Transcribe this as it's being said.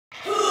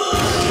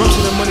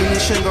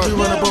shin guard. You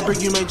run up on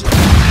brick, you make just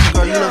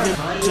guard. You love him,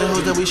 ten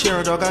hoes that we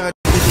sharing, dog. I got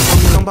bitches on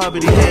me, I'm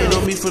poppity. Hating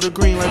on me for the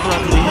green like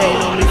broccoli.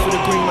 Hating on me for the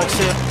green like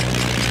Sarah.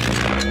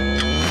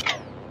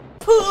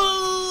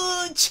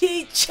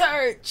 Pucci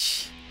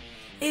Church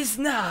is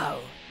now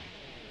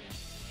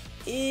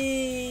in.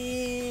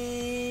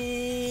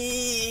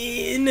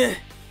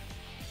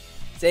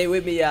 Say it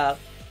with me, y'all.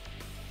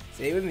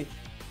 Say it with me.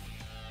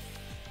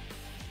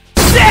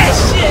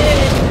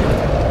 Session!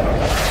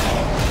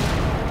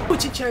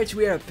 Pucci Church,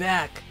 we are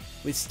back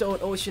with Stone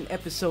Ocean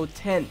episode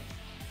 10.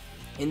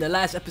 In the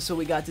last episode,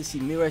 we got to see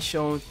Mira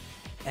Shone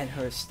and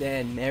her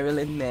stan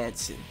Marilyn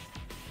Manson,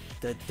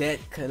 the debt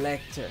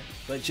collector.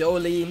 But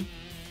Jolene,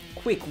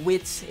 quick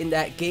wits in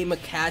that game of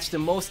cash, the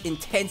most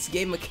intense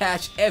game of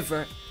cash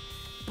ever,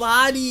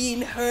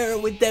 bodying her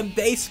with them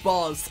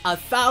baseballs,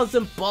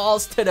 1,000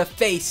 balls to the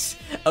face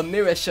of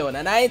Mira Shone.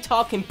 And I ain't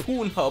talking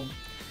Pornhub,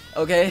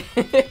 okay?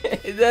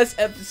 In this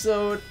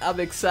episode,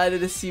 I'm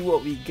excited to see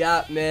what we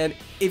got, man.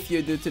 If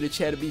you're new to the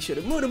channel, be sure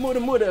to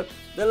muda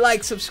the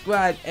like,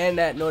 subscribe, and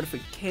that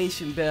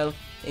notification bell.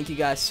 Thank you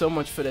guys so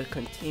much for the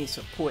continued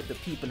support, the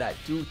people that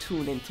do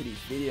tune into these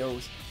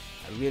videos.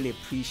 I really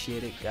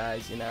appreciate it,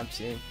 guys, you know what I'm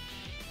saying?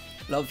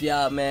 Love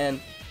y'all,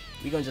 man.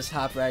 We're gonna just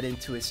hop right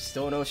into it.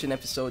 Stone Ocean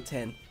episode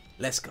 10.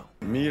 Let's go.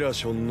 He's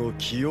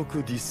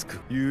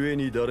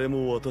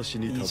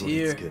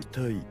here.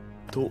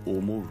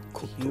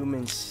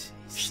 Humans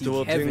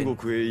seek heaven.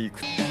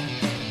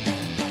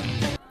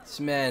 This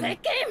man,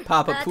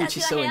 Papa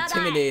Pucci, so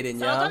intimidating,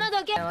 y'all.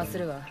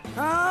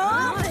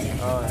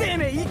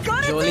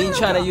 Jolene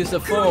trying to use the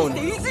phone.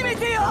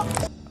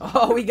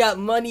 Oh, we got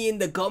money in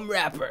the gum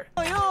wrapper.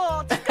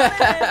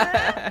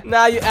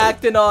 Now you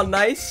acting all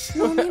nice.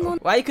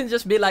 Why you can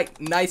just be like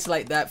nice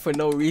like that for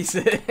no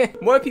reason?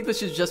 More people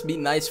should just be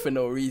nice for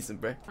no reason,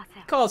 bruh.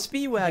 Called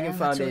Speedwagon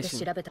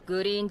Foundation.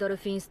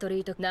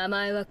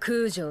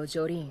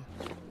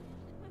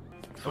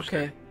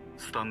 Okay.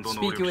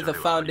 Speaking with a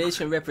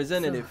foundation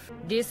representative.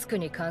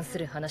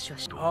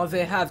 Oh,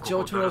 they have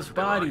JoJo's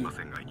body.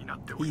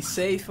 He's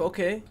safe,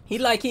 okay. He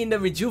in the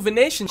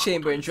rejuvenation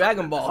chamber in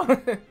Dragon Ball.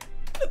 Look at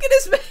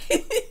this man.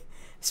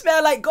 This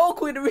man like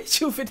Goku in the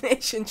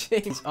rejuvenation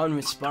chamber. He's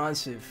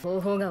unresponsive.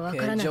 Okay,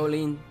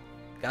 Jolene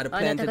got a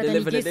plan to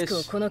deliver to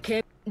this.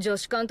 Okay, they're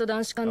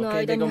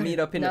gonna meet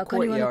up in the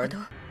courtyard.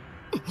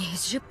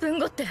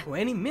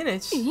 20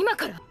 minutes?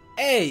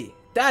 Hey!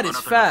 That is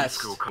fast.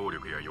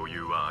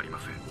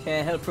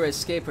 Can't help her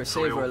escape or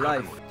save her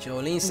life.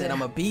 Jolene said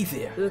I'ma be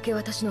there.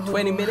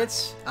 20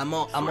 minutes? I'm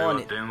on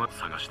it.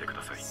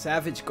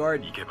 Savage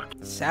Guard.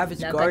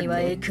 Savage Guard.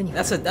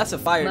 That's a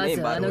fire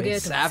name, by the way.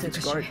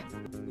 Savage Guard.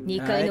 Right. You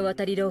gotta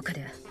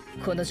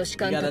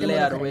lay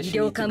out where she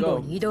needs to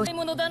go.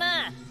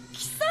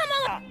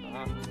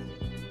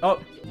 Oh,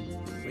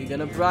 we're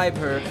gonna bribe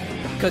her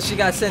because she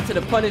got sent to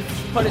the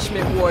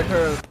punishment ward.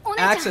 Her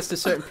access to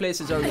certain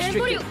places are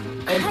restricted.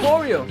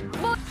 Emporio!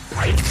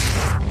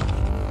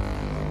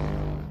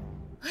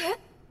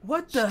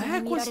 What the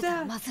heck was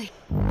that?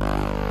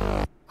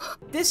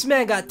 This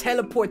man got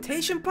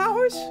teleportation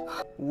powers?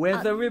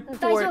 Weather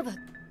report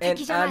and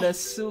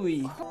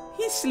Anasui.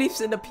 He sleeps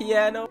in the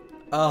piano.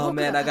 Oh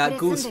man, I got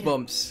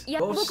goosebumps.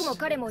 Ghost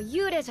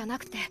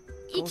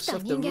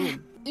of the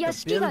room.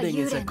 The building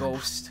is a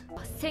ghost.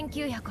 Prison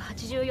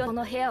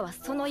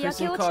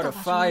caught a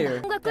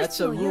fire. That's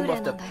a room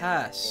of the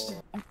past.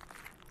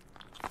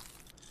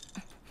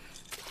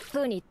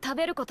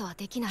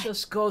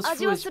 Just goes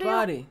through his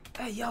body.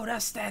 Hey yo,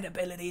 that stand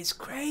ability is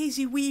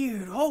crazy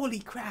weird. Holy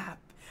crap.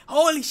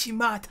 Holy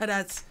shimata,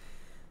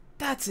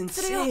 that's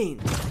insane.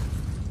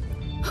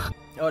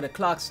 Oh, the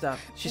clock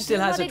stopped. She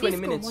still has her 20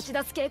 minutes.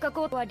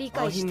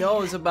 Oh, he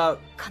knows about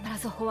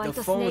the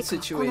phone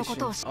situation.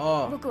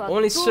 Oh,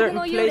 only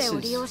certain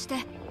places.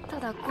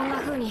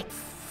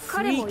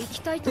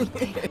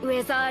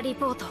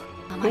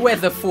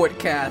 Weather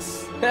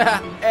forecast.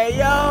 Hey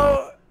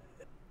yo!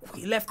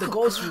 We left the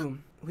ghost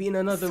room. We in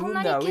another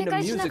room now. We in the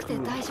music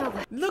room.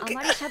 Look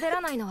at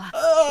that.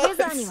 Oh,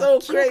 it's so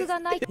crazy.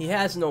 He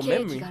has no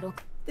memory.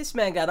 This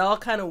man got all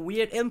kind of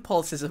weird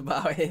impulses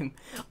about him.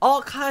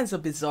 All kinds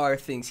of bizarre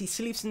things. He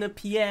sleeps in the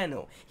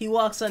piano. He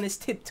walks on his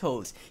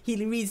tiptoes. He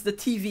reads the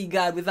TV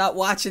guide without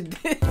watching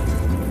this.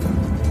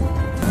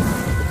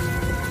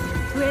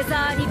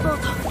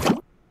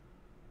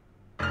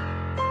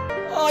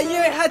 Oh,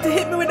 you had to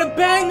hit me with a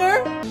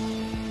banger?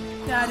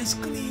 That is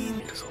clean.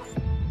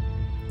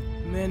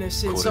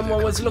 Menacing.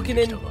 Someone was looking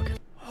in.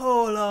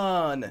 Hold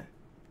on.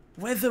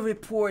 Weather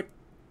report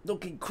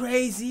looking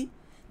crazy.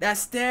 That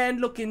stand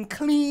looking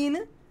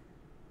clean.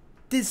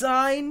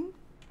 Design.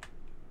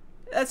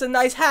 That's a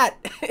nice hat.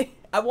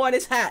 I want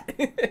his hat.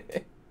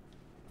 It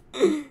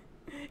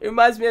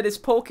reminds me of this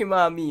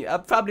Pokemon meme. I'll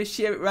probably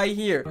share it right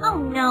here. Oh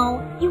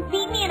no, you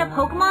beat me in a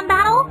Pokemon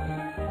battle?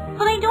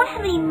 But I don't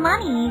have any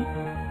money.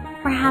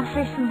 Perhaps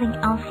there's something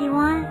else you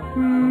want?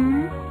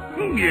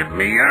 Give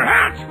me your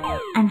hat!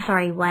 I'm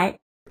sorry, what?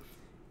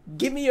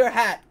 Give me your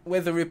hat,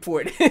 weather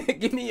report.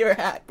 Give me your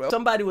hat, bro.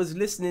 Somebody was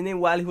listening in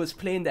while he was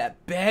playing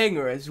that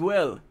banger as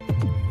well.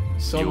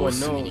 Someone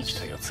knows.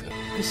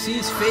 You see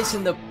his face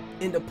in the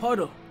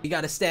puddle. You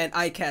gotta stand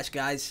eye catch,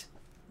 guys.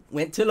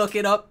 Went to look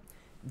it up.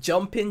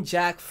 Jumpin'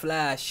 Jack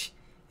Flash.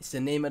 It's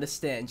the name of the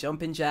stand.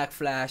 Jumpin' Jack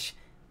Flash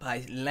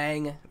by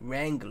Lang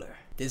Wrangler.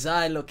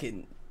 Design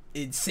looking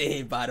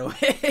insane, by the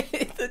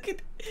way. Look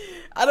at,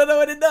 I don't know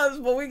what it does,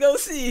 but we go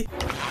see.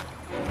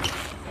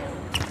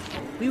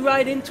 We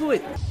right into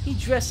it. He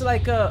dressed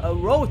like a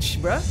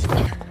roach, bruh.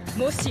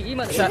 They're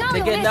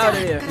getting out of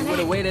here. He would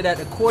have waited at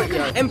the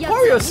courtyard.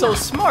 Emporio's so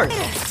smart.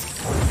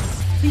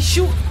 He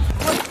shoot.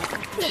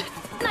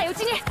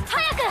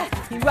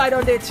 He right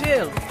on their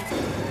tail.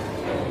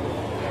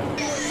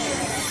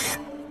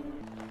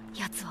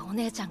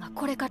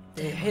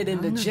 They're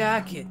hitting the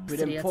jacket with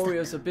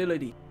Emporio's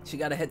ability. She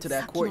gotta head to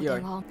that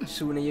courtyard. The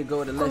sooner you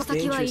go, the less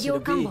dangerous it'll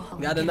be.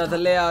 Got another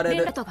layout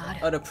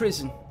of the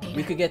prison.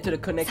 We could get to the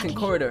connecting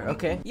corridor,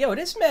 okay? Yo,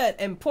 this man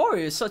Emporio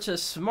is such a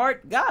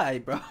smart guy,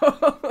 bro.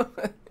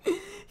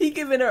 He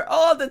giving her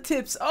all the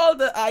tips, all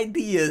the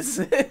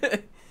ideas.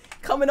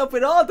 Coming up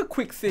with all the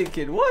quick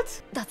thinking.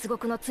 What? If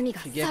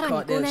you get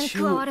caught, they'll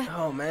shoot.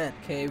 Oh man.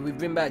 Okay, we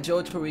bring back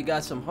JoJo. We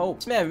got some hope.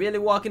 This man really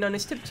walking on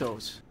his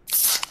tiptoes.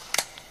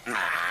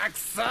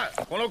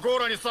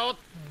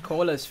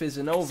 Cola's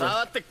fizzing over.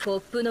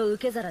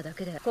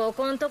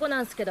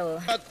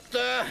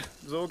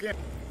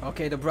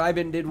 Okay, the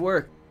bribing did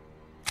work.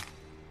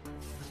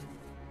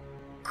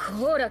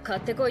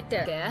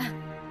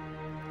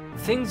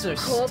 Things are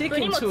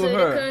sticking to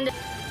her.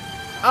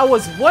 I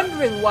was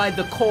wondering why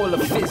the cola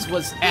fizz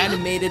was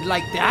animated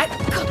like that.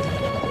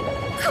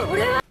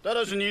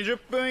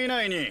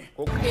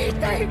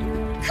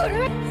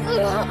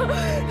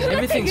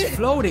 Everything's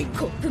floating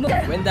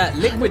when that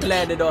liquid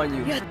landed on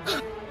you.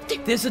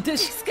 There's a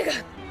disc.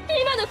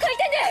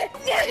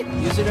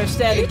 Using her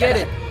stand to get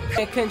it.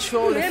 Can't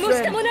control the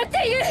friend.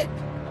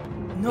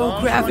 No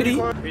gravity.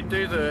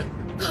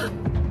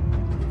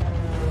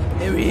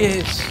 There he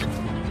is.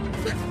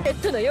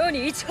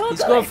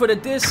 He's going for the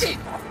disc.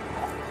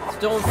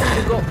 Don't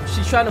free to go.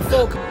 She's trying to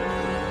focus.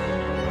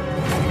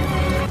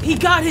 He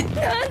got it.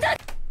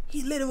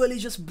 He literally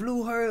just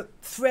blew her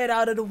thread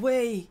out of the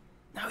way.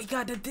 Now he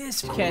got the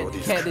disc. Can't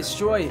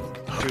destroy it.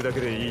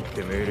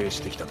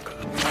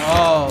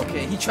 Oh,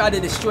 okay. He tried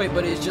to destroy it,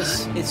 but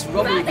it's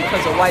rubbery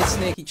because of White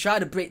Snake. He tried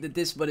to break the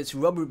disc, but it's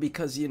rubbery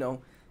because, you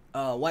know,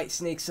 White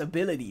Snake's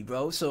ability,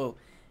 bro. So,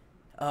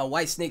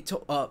 White Snake,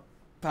 Papa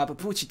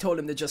Pucci told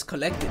him to just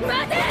collect it.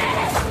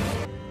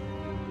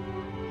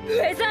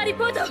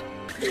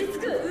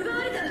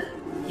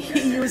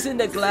 He using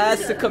the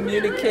glass to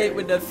communicate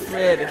with the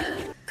thread.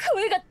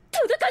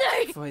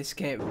 Voice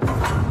can't.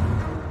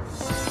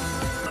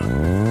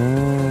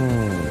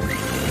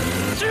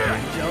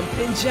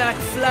 Jumpin' Jack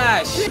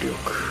Flash.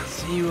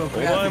 Zero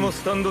gravity.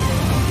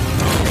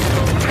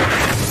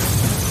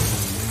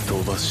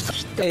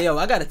 Hey yo,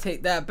 I gotta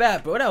take that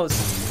back, bro. That was.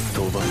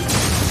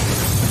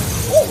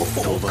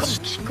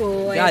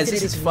 Guys,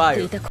 this is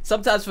fire.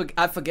 Sometimes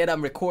I forget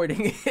I'm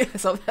recording.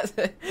 Sometimes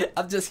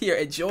I'm just here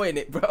enjoying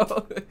it,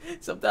 bro.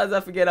 Sometimes I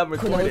forget I'm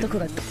recording.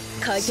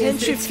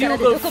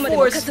 Centrifugal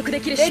force.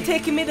 They're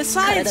taking me to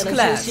science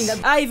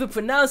class. I even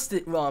pronounced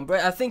it wrong, bro.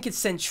 I think it's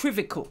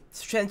centrifugal.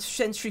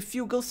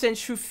 Centrifugal.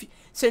 Centrifugal.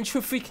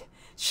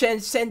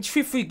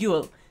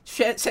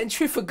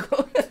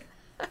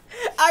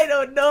 I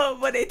don't know,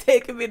 but they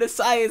taking me to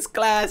science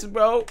class,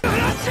 bro.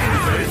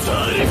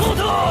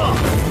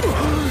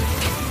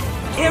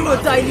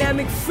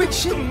 Aerodynamic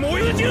friction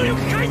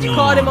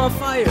caught him on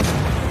fire.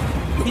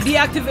 He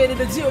deactivated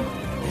the zero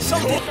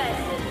something.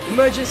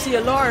 Emergency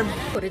alarm.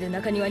 So this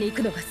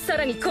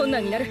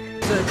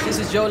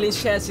is Jolene's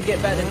chance to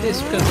get back to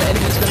this because the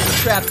enemy's gonna be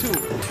trapped too.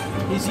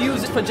 He's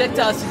using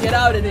projectiles to get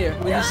out of there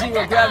with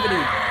zero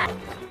gravity.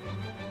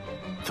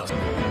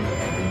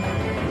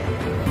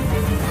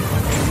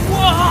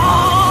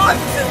 What?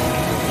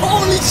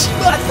 Holy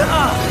shit!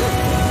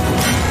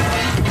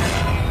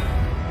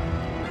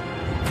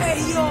 Hey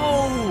yo!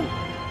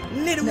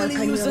 Literally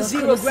used the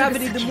zero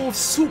gravity to move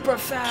super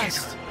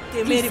fast.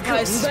 They made it by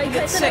a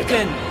split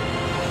second.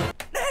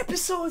 The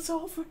episode's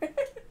over.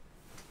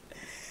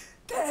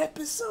 The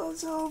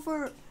episode's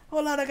over.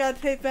 Hold on, I gotta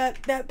take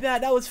that back.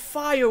 That was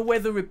fire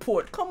weather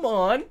report. Come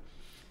on.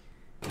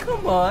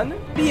 Come on.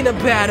 Being a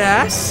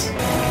badass.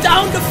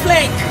 Down the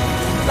flank.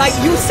 Like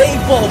Usain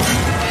Bolt.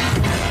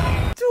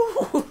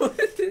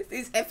 Dude,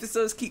 these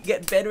episodes keep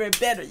getting better and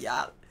better,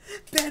 y'all.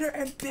 Better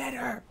and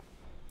better.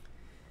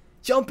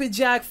 Jumpin'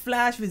 Jack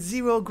Flash with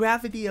zero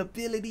gravity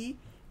ability,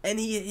 and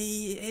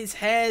his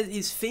head,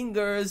 his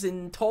fingers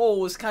and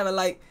toes kind of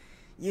like,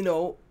 you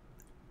know,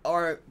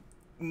 are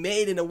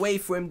made in a way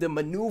for him to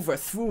maneuver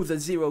through the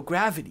zero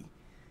gravity.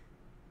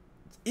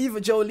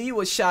 Even Jolie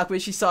was shocked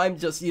when she saw him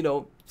just, you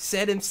know,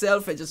 set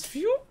himself and just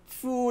phew,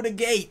 through the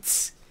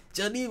gates.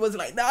 Jolie was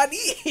like, Nani?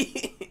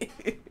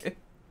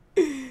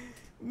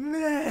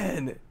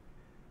 Man.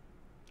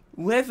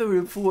 Weather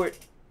report.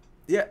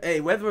 Yeah, hey,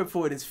 weather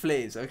report is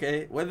flames,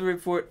 okay? Weather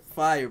report,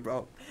 fire,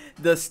 bro.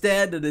 The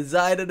stand, the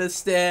design of the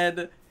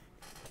stand.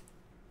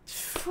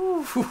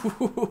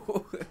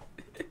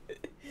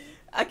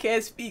 I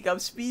can't speak. I'm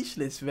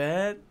speechless,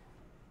 man.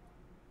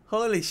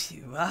 Holy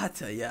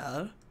shimata,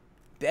 y'all.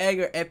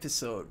 Banger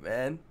episode,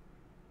 man.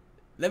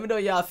 Let me know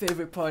y'all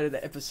favorite part of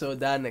the episode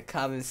down in the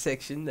comment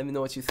section. Let me know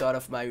what you thought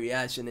of my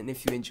reaction. And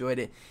if you enjoyed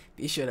it,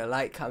 be sure to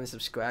like, comment,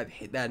 subscribe,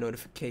 hit that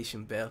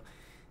notification bell.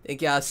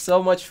 Thank y'all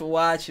so much for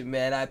watching,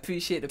 man. I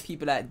appreciate the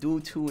people that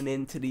do tune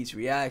in to these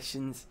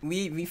reactions.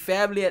 We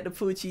family at the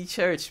Pucci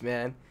Church,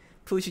 man.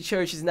 Pucci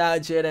Church is now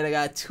adjourned, and I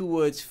got 2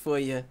 words for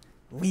you.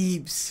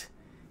 Weebs.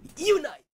 Unite!